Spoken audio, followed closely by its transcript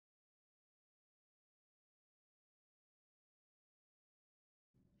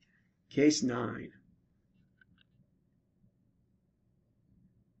Case 9.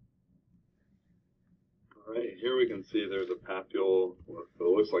 All right, here we can see there's a papule. It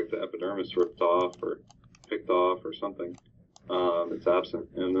looks like the epidermis ripped off or picked off or something. It's absent.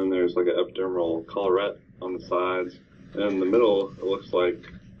 And then there's like an epidermal collarette on the sides. And in the middle, it looks like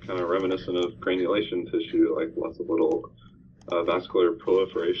kind of reminiscent of granulation tissue, like lots of little vascular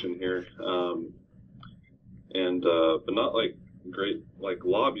proliferation here. But not like great like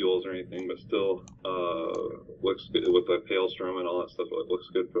lobules or anything, but still looks good with the pale stroma and all that stuff. It looks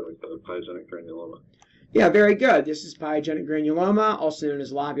good for like the pyogenic granuloma. Yeah, very good. This is pyogenic granuloma, also known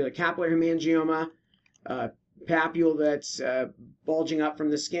as lobular capillary hemangioma. Papule that's bulging up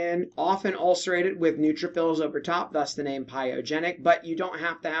from the skin, often ulcerated with neutrophils over top, thus the name pyogenic, but you don't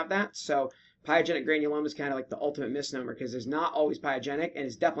have to have that. So pyogenic granuloma is kind of like the ultimate misnomer because it's not always pyogenic and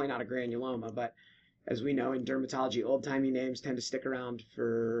it's definitely not a granuloma, but as we know in dermatology, old-timey names tend to stick around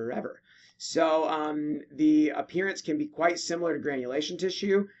forever. So the appearance can be quite similar to granulation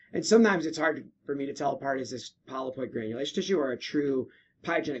tissue, and sometimes it's hard for me to tell apart, is this polypoid granulation tissue or a true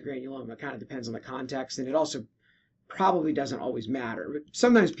pyogenic granuloma. It kind of depends on the context, and it also probably doesn't always matter. But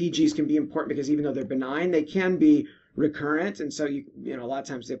sometimes PGs can be important because even though they're benign, they can be recurrent, and so you know a lot of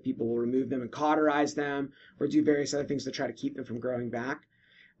times people will remove them and cauterize them or do various other things to try to keep them from growing back.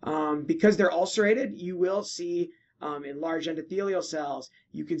 Because they're ulcerated, you will see in large endothelial cells,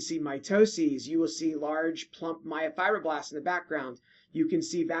 you can see mitoses, you will see large plump myofibroblasts in the background, you can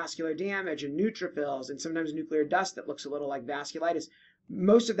see vascular damage and neutrophils and sometimes nuclear dust that looks a little like vasculitis.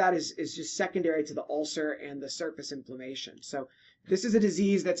 Most of that is just secondary to the ulcer and the surface inflammation. So this is a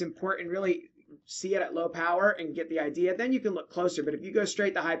disease that's important. Really see it at low power and get the idea. Then you can look closer. But if you go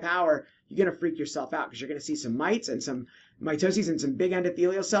straight to high power, you're going to freak yourself out because you're going to see some mites and some mitoses and some big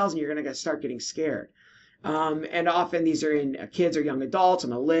endothelial cells, and you're going to start getting scared. And often these are in kids or young adults on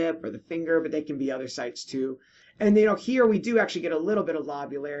the lip or the finger, but they can be other sites too. And here we do actually get a little bit of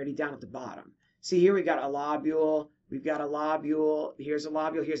lobularity down at the bottom. See here we got a lobule. We've got a lobule. Here's a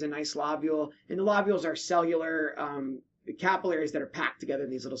lobule. Here's a nice lobule. And the lobules are cellular capillaries that are packed together in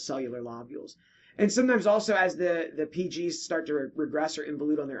these little cellular lobules. And sometimes also as the PGs start to regress or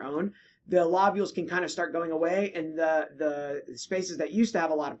involute on their own, the lobules can kind of start going away, and the spaces that used to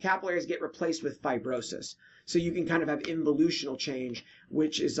have a lot of capillaries get replaced with fibrosis. So you can kind of have involutional change,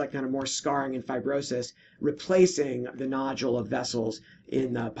 which is like kind of more scarring and fibrosis, replacing the nodule of vessels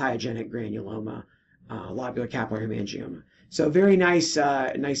in the pyogenic granuloma. Lobular capillary hemangioma. So very nice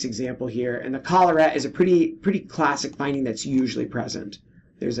example here. And the collarette is a pretty classic finding that's usually present.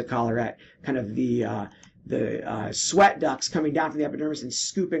 There's a collarette, kind of the sweat ducts coming down from the epidermis and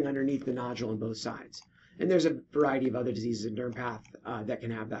scooping underneath the nodule on both sides. And there's a variety of other diseases in derm path that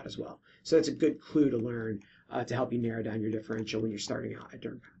can have that as well. So it's a good clue to learn to help you narrow down your differential when you're starting out at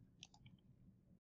derm path.